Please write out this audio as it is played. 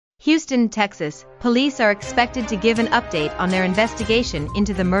Houston, Texas, police are expected to give an update on their investigation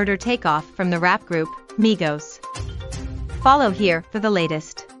into the murder Takeoff from the rap group, Migos. Follow here for the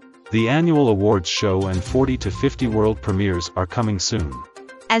latest. The annual awards show and 40 to 50 world premieres are coming soon.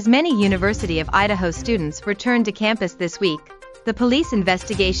 As many University of Idaho students returned to campus this week, the police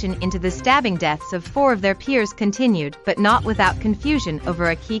investigation into the stabbing deaths of 4 of their peers continued, but not without confusion over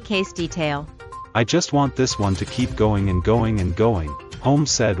a key case detail. "I just want this one to keep going and going and going,"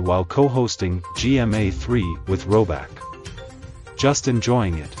 Holmes said while co-hosting GMA3 with Robach. "Just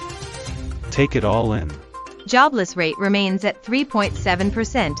enjoying it. Take it all in." Jobless rate remains at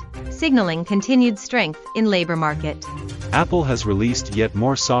 3.7%, signaling continued strength in labor market. Apple has released yet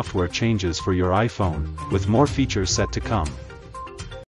more software changes for your iPhone, with more features set to come.